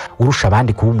mwiza urusha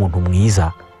abandi kuba umuntu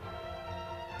mwiza.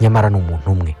 Nyamara ni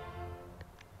umuntu umwe.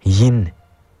 Yin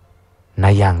na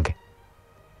yang.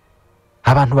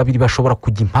 Abantu babiri bashobora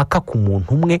kujya impaka ku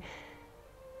muntu umwe,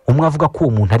 umwe avuga ko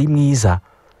uwo muntu ari mwiza,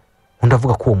 undi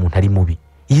avuga ko uwo muntu ari mubi.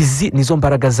 Izi nizo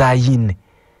mbaraga za yin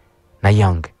na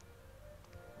yang.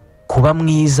 Kuba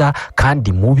mwiza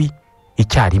kandi mubi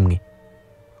icyarimwe.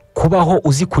 Kubaho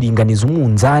uzi kuringaniza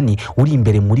umunzani uri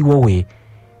imbere muri wowe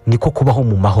niko kubaho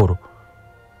mu mahoro.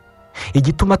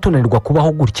 Igituma tunanirwa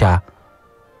kubaho gutya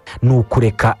ni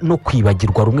ukureka no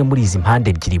kwibagirwa rumwe muri izi mpande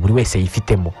ebyiri buri wese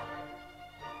yifitemo.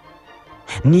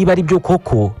 niba ari byo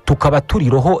koko tukaba turi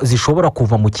roho zishobora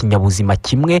kuva mu kinyabuzima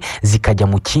kimwe zikajya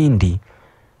mu kindi,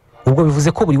 ubwo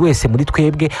bivuze ko buri wese muri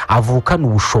twebwe avukana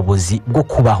ubushobozi bwo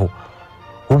kubaho.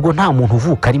 Ubwo nta muntu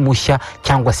uvuka ari mushya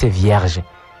cyangwa se vierge.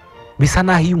 Bisa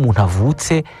naho iyo umuntu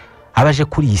avutse abaje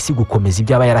kuri iyi si gukomeza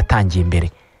ibyo aba yaratangiye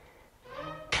mbere.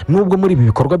 Nubwo muri ibi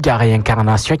bikorwa bya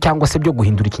Reincranation cyangwa se byo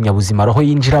guhindura ikinyabuzima roho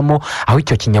yinjiramo aho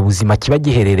icyo kinyabuzima kiba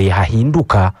giherereye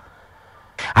hahinduka,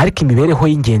 ariko imibereho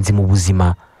y'ingenzi mu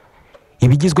buzima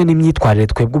ibigizwe n'imyitwarire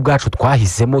twebwe ubwacu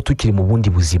twahisemo tukiri mu bundi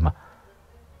buzima.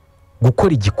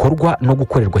 Gukora igikorwa no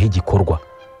gukorerwaho igikorwa,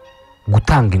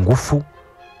 gutanga ingufu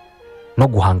no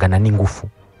guhangana n'ingufu,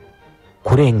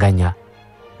 kurenganya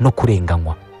no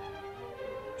kurenganywa,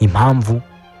 impamvu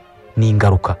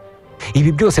n'ingaruka.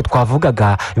 Ibi byose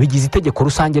twavugaga bigize itegeko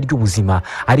rusange ry'ubuzima,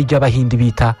 ari ryo abahindi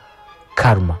bita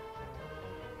karma.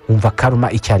 Umva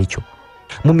karma icyo ari cyo.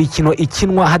 Mu mikino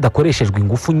ikinwa hadakoreshejwe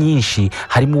ingufu nyinshi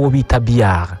harimo uwo bita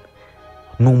biyara.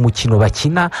 Ni umukino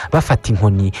bakina bafata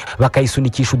inkoni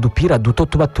bakayisunikisha udupira duto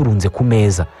tuba turunze ku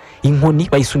meza. Inkoni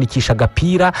bayisunikisha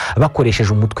agapira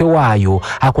bakoresheje umutwe wayo,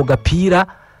 ako gapira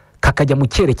kakajya mu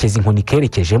cyerekezo inkoni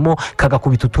kerekejemo,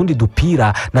 kagakubita utundi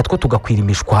dupira natwo tugakwira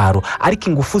imishwaro, ariko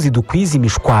ingufu zidukwiza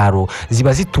imishwaro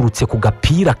ziba ziturutse ku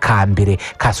gapira ka mbere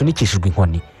kasunikishijwe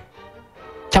inkoni.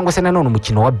 Cyangwa se nanone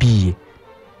umukino wa biye,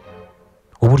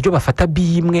 uburyo bafata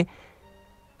biye imwe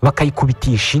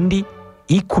bakayikubitisha indi,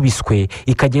 ikubiswe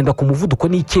ikagenda ku muvuduko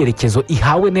n'icyerekezo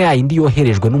ihawe na yindi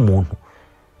yoherejwe n'umuntu.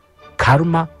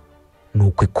 Karma ni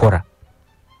uko ikora.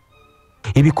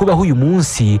 Ibikubaho uyu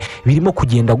munsi birimo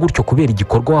kugenda gutyo kubera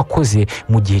igikorwa wakoze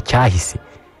mu gihe cyahise.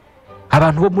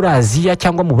 Abantu bo muri Aziya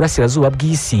cyangwa mu burasirazuba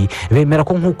bw'isi bemera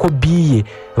ko nk'uko biye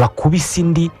bakubise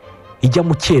indi ijya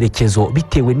mu cyerekezo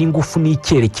bitewe n'ingufu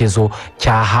n'icyerekezo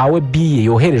cyahawe biye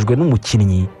yoherejwe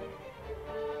n'umukinnyi,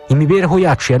 imibereho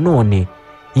yacu ya none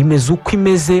imeze uko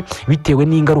imeze bitewe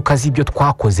n'ingaruka z'ibyo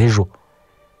twakoze ejo.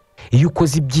 Iyo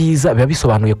ukoze ibyiza biba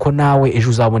bisobanuye ko nawe ejo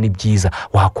uzabona ibyiza,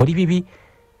 wakora ibibi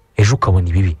ejo ukabona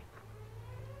ibibi.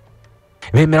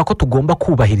 Bemera ko tugomba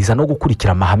kubahiriza no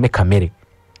gukurikira amahame kamere.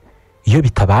 Iyo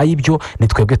bitabaye ibyo ni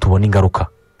twebwe tubona ingaruka.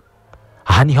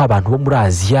 Aha niho abantu bo muri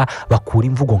Aziya bakura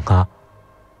imvugo nka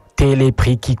tele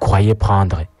prix qui croyait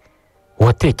prendre.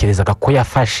 Uwatekerezaga ko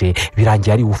yafashe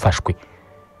birangiye ari ufashwe.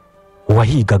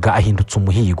 Uwahigaga ahindutse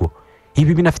umuhigo.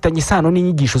 Ibi binafitanye isano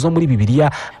n'inyigisho zo muri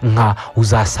Bibiliya nka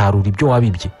uzasarura ibyo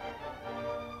wabibye.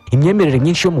 Imyemerere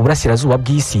nyinshi yo mu burasirazuba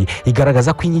bw'isi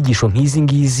igaragaza ko inyigisho nk'izi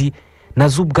ngizi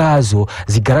nazo ubwazo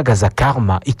zigaragaza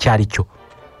karma icyo ari cyo.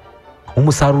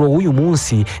 Umusaruro w'uyu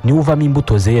munsi niwo uvamo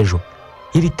imbuto z'ejo.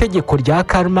 Iri tegeko rya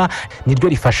karma niryo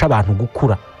rifasha abantu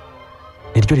gukura,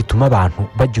 niryo rituma abantu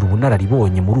bagira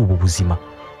ubunararibonye muri ubu buzima,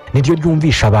 niryo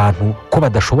ryumvisha abantu ko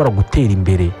badashobora gutera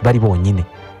imbere bari bonyine,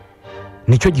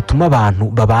 nicyo gituma abantu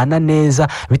babana neza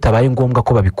bitabaye ngombwa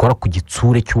ko babikora ku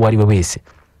gitsure cy'uwo ari we wese.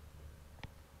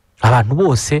 Abantu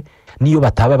bose niyo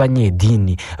bataba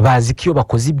abanyedini bazi ko iyo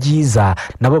bakoze ibyiza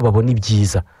nabo babona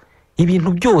ibyiza.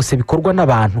 Ibintu byose bikorwa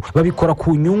n'abantu babikora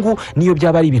ku nyungu, niyo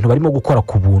byaba ari ibintu barimo gukora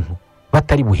ku buntu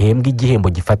batari buhembwe igihembo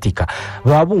gifatika.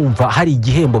 Baba bumva hari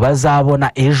igihembo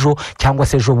bazabona ejo cyangwa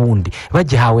se ejo bundi,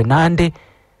 bagihawe nande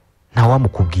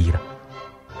ntawamukubwira.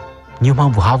 Niyo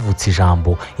mpamvu havutse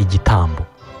ijambo igitambo.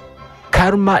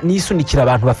 Karma nisunikira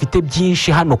abantu bafite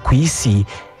byinshi hano ku isi.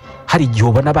 Hari igihe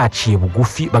ubona baciye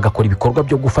bugufi bagakora ibikorwa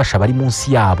byo gufasha bari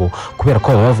munsi yabo kubera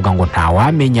ko baba bavuga ngo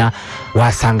ntawamenya,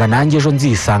 wasanga nanjye ejo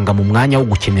nzisanga mu mwanya wo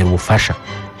gukenera ubufasha.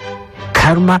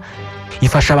 Karma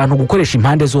ifasha abantu gukoresha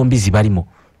impande zombi zibarimo.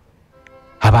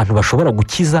 Abantu bashobora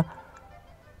gukiza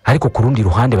ariko ku rundi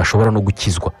ruhande bashobora no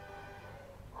gukizwa.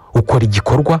 Ukora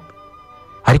igikorwa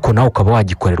ariko nawe ukaba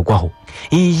wagikorerwaho.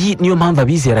 Iyi niyo mpamvu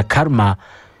abizera karma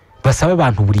basaba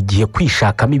abantu buri gihe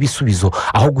kwishakamo ibisubizo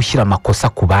aho gushyira amakosa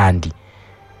ku bandi.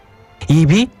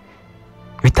 Ibi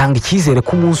bitanga icyizere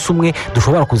ko umunsi umwe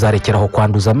dushobora kuzarekeraho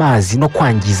kwanduza amazi no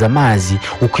kwangiza amazi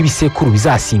uko ibisekuru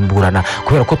bizasimburana,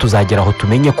 kubera ko tuzagera aho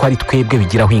tumenye ko ari twebwe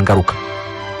bigiraho ingaruka.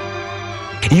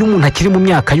 Iyo umuntu akiri mu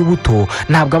myaka y'ubuto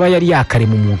ntabwo aba yari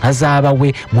yakarema umuntu azaba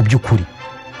we mu by'ukuri.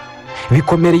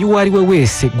 Bikomereye uwo ari we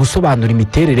wese gusobanura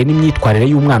imiterere n'imyitwarire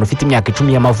y'umwana ufite imyaka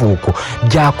 10 y'amavuko.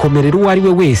 Byakomerera uwo ari we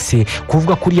wese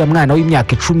kuvuga kuri ya mwana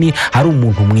w'imyaka 10 ari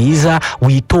umuntu mwiza,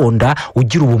 witonda,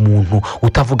 ugira ubumuntu,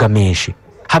 utavuga menshi.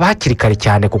 Haba hakiri kare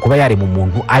cyane kuko aba yarema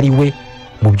umuntu ari we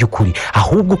mu by'ukuri,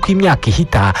 ahubwo uko imyaka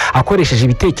ihita akoresheje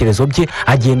ibitekerezo bye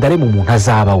agenda arema umuntu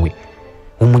azaba we.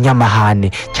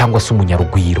 Umunyamahane cyangwa se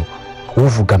umunyarugwiro,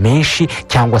 uvuga menshi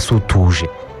cyangwa se utuje,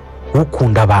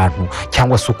 ukunda abantu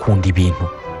cyangwa se ukunda ibintu.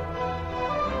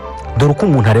 Dore uko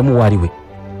umuntu arema uwo ari we.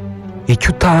 Icyo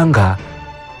utanga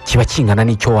kiba kingana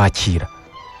n'icyo wakira.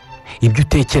 Ibyo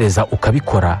utekereza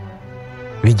ukabikora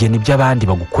bigena ibyo abandi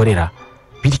bagukorera,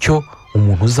 bityo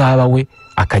umuntu uzaba we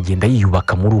akagenda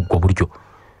yiyubaka muri ubwo buryo.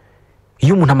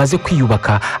 Iyo umuntu amaze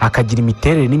kwiyubaka akagira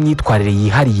imiterere n'imyitwarire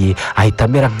yihariye, ahita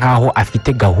amera nk'aho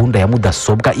afite gahunda ya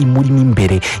mudasobwa imurimo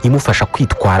imbere imufasha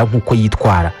kwitwara nk'uko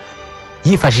yitwara.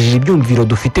 Yifashishije ibyumviro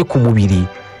dufite ku mubiri,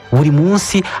 buri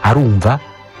munsi arumva,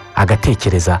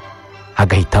 agatekereza,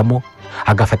 agahitamo,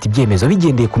 agafata ibyemezo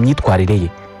bigendeye ku myitwarire ye.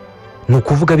 Ni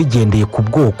ukuvuga bigendeye ku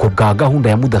bwoko bwa gahunda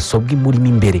ya mudasobwa imurimo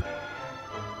imbere.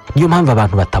 Niyo mpamvu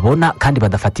abantu batabona kandi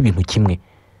badafata ibintu kimwe.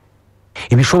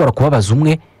 Ibishobora kubabaza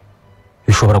umwe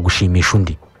bishobora gushimisha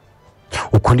undi.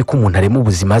 Uko niko umuntu arema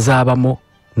ubuzima azabamo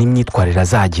n'imyitwarire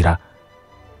azagira.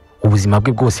 Ubuzima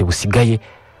bwe bwose busigaye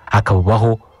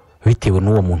akabubaho bitewe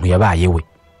n'uwo muntu yabaye we.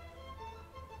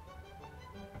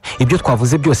 Ibyo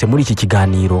twavuze byose muri iki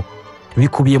kiganiro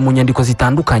bikubiye mu nyandiko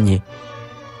zitandukanye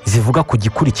zivuga ku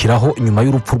gikurikiraho nyuma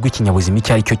y'urupfu rw'ikinyabuzima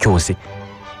icyo ari cyo cyose.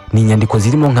 Ni inyandiko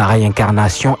zirimo nka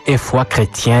Reincranation et foi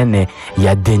chrétienne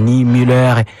ya Denis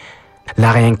Muller,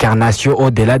 La réincarnation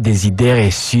au-delà des idées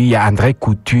reçues ya André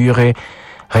Couture,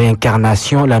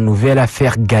 Reincranation, la nouvelle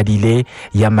affaire Galilée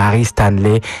ya Marie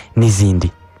Stanley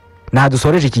n'izindi.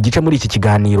 Dusoreje iki gice muri iki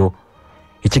kiganiro.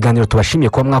 Ikiganiro tubashimiye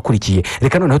kuba mwakurikiye.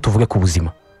 Reka noneho tuvuge ku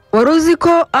buzima. Wari uzi ko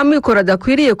amikoro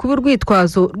adakwiriye kuba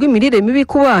urwitwazo rw'imirire mibi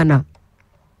ku bana?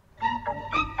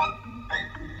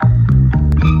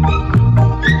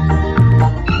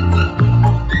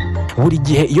 Buri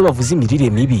gihe iyo bavuze imirire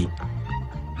mibi,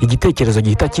 igitekerezo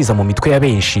gihita kiza mu mitwe ya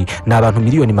benshi ni abantu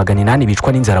miliyoni 800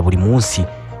 bicwa n'inzara buri munsi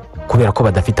kubera ko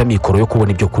badafite amikoro yo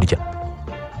kubona ibyo kurya.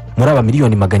 Muri aba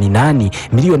miliyoni 800,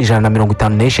 miliyoni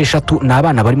 156 ni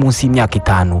abana bari munsi y'imyaka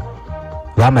 5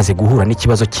 bamaze guhura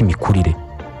n'ikibazo cy'imikurire.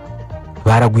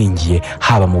 Baragwingiye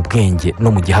haba mu bwenge no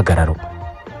mu gihagararo.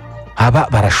 Aba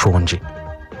barashonje,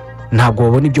 ntabwo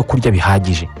babona ibyo kurya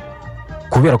bihagije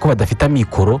kubera ko badafite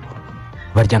amikoro.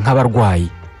 Barya nk'abarwayi,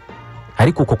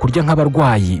 ariko uko kurya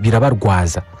nk'abarwayi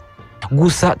birabarwaza.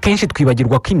 Gusa kenshi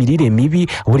twibagirwa ko imirire mibi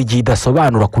buri gihe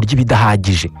idasobanura kurya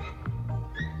ibidahagije.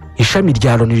 Ishami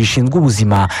rya Loni rishinzwe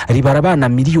ubuzima ribara abana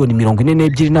miliyoni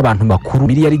 42 n'abantu bakuru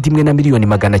miliyaridi 1 na miliyoni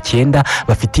 900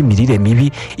 bafite imirire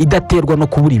mibi idaterwa no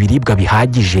kubura ibiribwa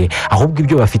bihagije, ahubwo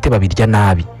ibyo bafite babirya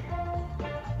nabi.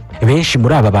 Benshi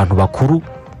muri aba bantu bakuru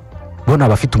bona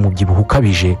bafite umubyibuho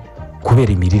ukabije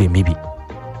kubera imirire mibi.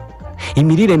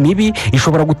 Imirire mibi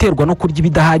ishobora guterwa no kurya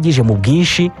ibidahagije mu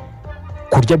bwinshi,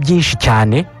 kurya byinshi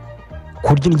cyane,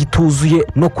 kurya n'igituzuye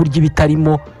no kurya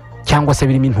ibitarimo cyangwa se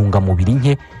birimo intungamubiri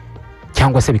nke,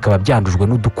 cyangwa se bikaba byandujwe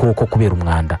n'udukoko kubera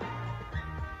umwanda.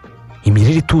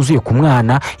 Imirire ituzuye ku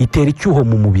mwana itera icyuho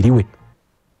mu mubiri we.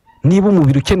 Niba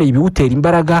umubiri ukeneye ibiwutera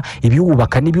imbaraga,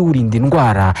 ibiwubaka n'ibiwurinda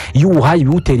indwara, iyo uwuhaye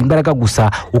ibiwutera imbaraga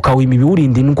gusa ukawima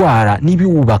ibiwurinda indwara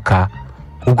n'ibiwubaka,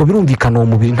 ubwo birumvikana uwo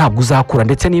mubiri ntabwo uzakura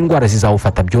ndetse n'indwara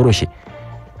zizawufata byoroshye.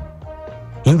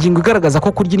 Ingingo igaragaza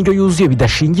ko kurya indyo yuzuye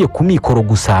bidashingiye ku mikoro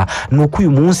gusa ni uko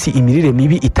uyu munsi imirire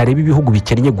mibi itareba ibihugu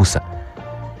bikennye gusa.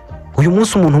 Uyu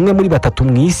munsi umuntu umwe muri 3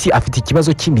 mu isi afite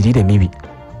ikibazo cy'imirire mibi.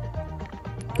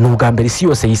 Ni ubwa mbere isi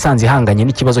yose yisanze ihanganye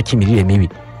n'ikibazo cy'imirire mibi.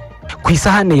 Ku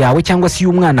isahane yawe cyangwa se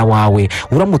y'umwana wawe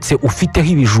uramutse ufiteho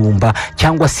ibijumba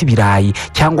cyangwa se ibirayi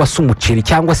cyangwa se umuceri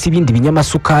cyangwa se ibindi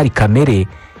binyamasukari kamere,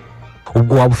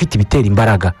 ubwo waba ufite ibitera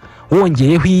imbaraga.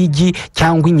 Wongeyeho igi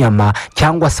cyangwa inyama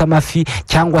cyangwa se amafi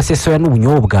cyangwa se soya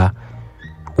n'ubunyobwa,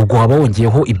 ubwo waba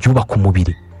wongeyeho ibyubaka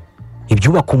umubiri.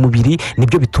 Ibyubaka umubiri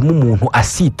nibyo bituma umuntu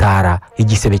asitara,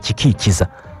 igisebe kikikiza.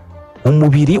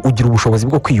 Umubiri ugira ubushobozi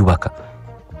bwo kwiyubaka.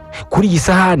 Kuri iyi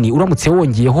sahani uramutse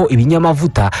wongeyeho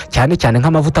ibinyamavuta cyane cyane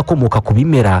nk'amavuta akomoka ku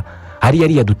bimera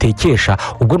ariya dutekesha,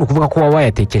 ubwo ni ukuvuga ko waba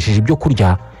wayatekesheje ibyo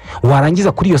kurya.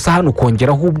 Warangiza kuri iyo sahani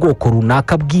ukongeraho ubwoko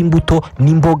runaka bw'imbuto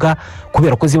n'imboga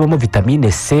kubera ko zibamo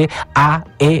vitamine C, A,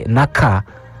 E na K.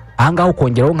 Ahangaho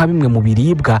ukongeraho nka bimwe mu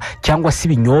biribwa cyangwa se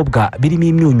ibinyobwa birimo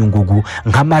imyunyungugu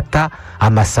nk'amata,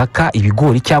 amasaka,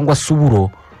 ibigori cyangwa se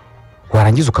uburo.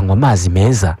 Warangiza ukanywa amazi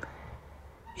meza.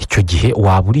 Icyo gihe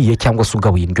waburiye cyangwa se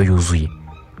ugabuye indyo yuzuye.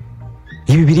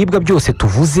 Ibi biribwa byose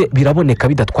tuvuze biraboneka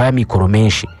bidatwaye amikoro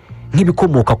menshi.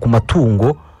 Nk'ibikomoka ku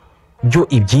matungo byo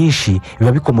ibyinshi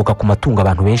biba bikomoka ku matungo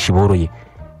abantu benshi boroye.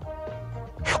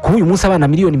 Kuba uyu munsi abana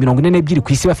miliyoni 42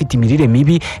 ku isi bafite imirire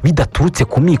mibi bidaturutse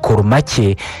ku mikoro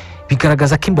make,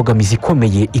 bigaragaza ko imbogamizi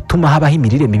ikomeye ituma habaho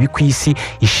imirire mibi ku isi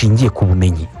ishingiye ku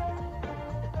bumenyi.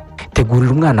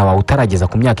 Tegurira umwana wawe utarageza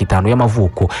ku myaka 5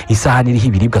 y'amavuko isahani iriho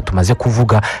ibiribwa tumaze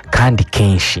kuvuga kandi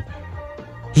kenshi.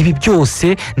 Ibi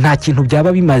byose nta kintu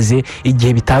byaba bimaze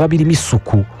igihe bitaba birimo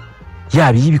isuku,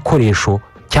 yaba y'ibikoresho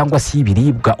cyangwa se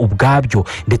y'ibiribwa ubwabyo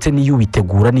ndetse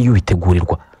n'iyubitegura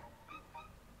n'iyubitegurirwa.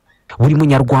 buri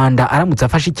munyarwanda aramutse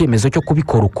afashe icyemezo cyo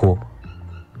kubikora uko,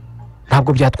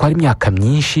 ntabwo byatwara imyaka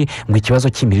myinshi ngo ikibazo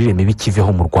cy'imirire mibi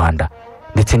kiveho mu Rwanda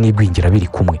ndetse n'igwingira biri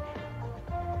kumwe.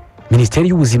 Minisiteri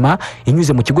y'Ubuzima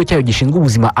inyuze mu kigo cyayo gishinzwe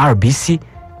ubuzima RBC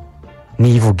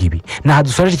niyo ivuga ibi. Naha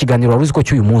dusoreje ikiganiro wari uzi ko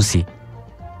cy'uyu munsi.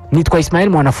 Nitwa Ismael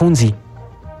MWANAFUNZI,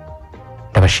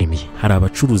 ndabashimiye. Hari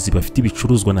abacuruzi bafite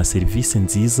ibicuruzwa na serivisi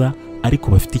nziza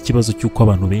ariko bafite ikibazo cy'uko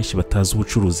abantu benshi batazi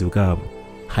ubucuruzi bwabo.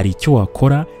 Hari icyo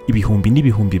wakora ibihumbi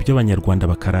n'ibihumbi by'abanyarwanda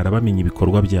bakarara bamenya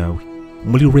ibikorwa byawe.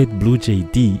 Muri RedBlue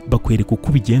JD bakwereka uko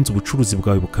ubigenza ubucuruzi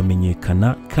bwawe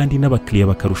bukamenyekana kandi n'abakiriya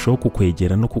bakarushaho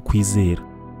kukwegera no kukwizera.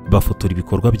 Bafotora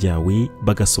ibikorwa byawe,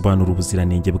 bagasobanura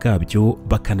ubuziranenge bwabyo,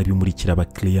 bakanabimurikira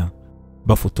abakiriya.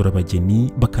 Bafotora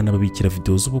abageni, bakanababikira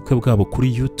video z'ubukwe bwabo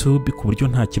kuri YouTube ku buryo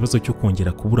nta kibazo cyo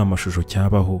kongera kubura amashusho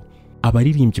cyabaho.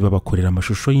 Abaririmbyi babakorera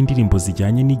amashusho y'indirimbo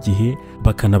zijyanye n'igihe,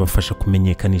 bakanabafasha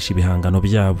kumenyekanisha ibihangano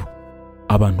byabo.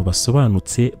 Abantu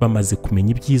basobanutse bamaze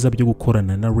kumenya ibyiza byo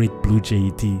gukorana na RedBlue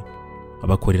JD.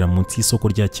 Abakorera munsi y'isoko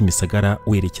rya Kimisagara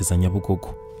werekeza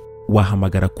Nyabugogo.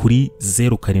 Wahamagara kuri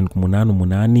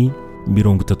 0788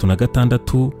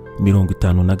 36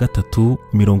 53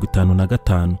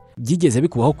 55. Byigeze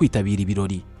bikubaho kwitabira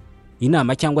ibirori,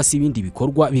 inama cyangwa se ibindi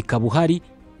bikorwa bikaba uhari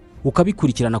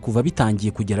ukabikurikirana kuva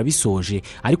bitangiye kugera bisoje,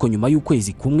 ariko nyuma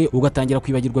y'ukwezi kumwe ugatangira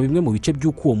kwibagirwa bimwe mu bice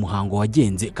by'uko uwo muhango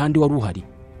wagenze kandi wari uhari?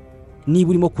 Niba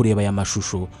urimo kureba aya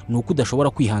mashusho ni uko udashobora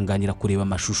kwihanganira kureba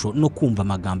amashusho no kumva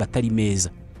amagambo atari meza.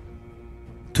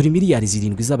 Turi miliyari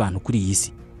 7 z'abantu kuri iyi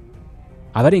si.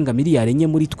 Abarenga miliyari 4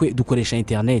 muri twe dukoresha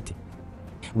internet.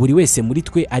 Buri wese muri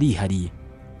twe arihariye,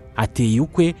 ateye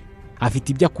ukwe, afite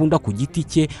ibyo akunda ku giti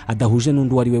cye adahuje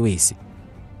n'undi wari we wese.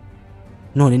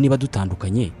 None niba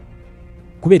dutandukanye,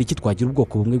 kubera iki twagira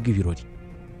ubwoko bumwe bw'ibirori?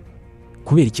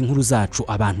 Kubera iki inkuru zacu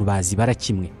abantu bazi bara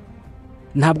kimwe?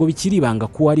 Ntabwo bikiri ibanga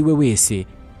ko ari we wese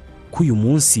ko uyu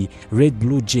munsi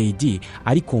RedBlue JD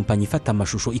ari kompanyi ifata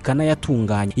amashusho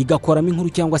ikanayatunganya, igakoramo inkuru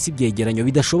cyangwa se ibyegeranyo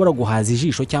bidashobora guhaza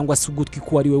ijisho cyangwa se ugutwi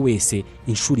ko ari we wese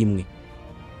inshuro imwe.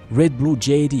 RedBlue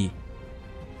JD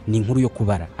ni inkuru yo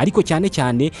kubara, ariko cyane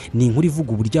cyane ni inkuru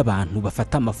ivuga uburyo abantu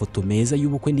bafata amafoto meza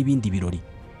y'ubukwe n'ibindi birori.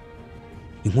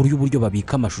 Inkuru y'uburyo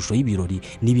babika amashusho y'ibirori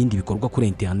n'ibindi bikorwa kuri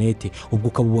internet, ubwo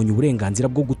ukabubonye uburenganzira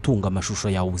bwo gutunga amashusho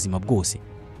yawe ubuzima bwose.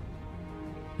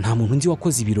 Nta muntu nzi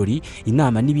wakoze ibirori,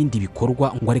 inama n'ibindi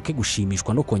bikorwa ngo areke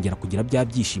gushimishwa no kongera kugira bya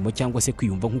byishimo cyangwa se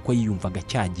kwiyumva nk'uko yiyumvaga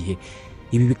cya gihe.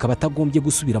 Ibi bikaba atagombye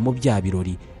gusubiramo bya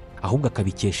birori, ahubwo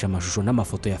akabikesha amashusho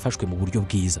n'amafoto yafashwe mu buryo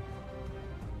bwiza.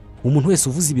 Umuntu wese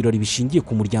uvuze ibirori bishingiye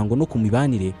ku muryango no ku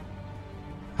mibanire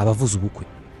abavuze ubukwe.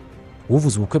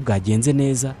 Uvuze ubukwe bwagenze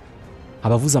neza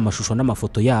abavuze amashusho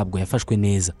n'amafoto yabwo yafashwe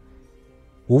neza.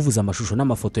 Uvuze amashusho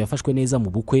n'amafoto yafashwe neza mu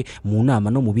bukwe, mu nama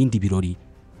no mu bindi birori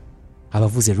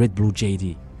abavuze RedBlue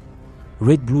JD.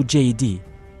 RedBlue JD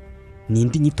ni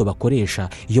indi nyito bakoresha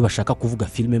iyo bashaka kuvuga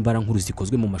filime mbarankuru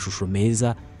zikozwe mu mashusho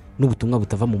meza n'ubutumwa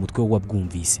butava mu mutwe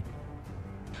w'uwabwumvise.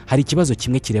 Hari ikibazo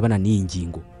kimwe kirebana n'iyi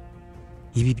ngingo.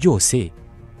 Ibi byose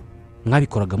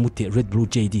mwabikoraga mute RedBlue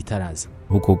JD itaraza?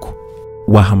 Bugogo.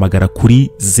 Wahamagara kuri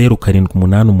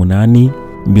 0788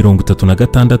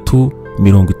 36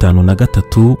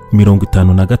 53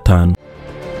 55.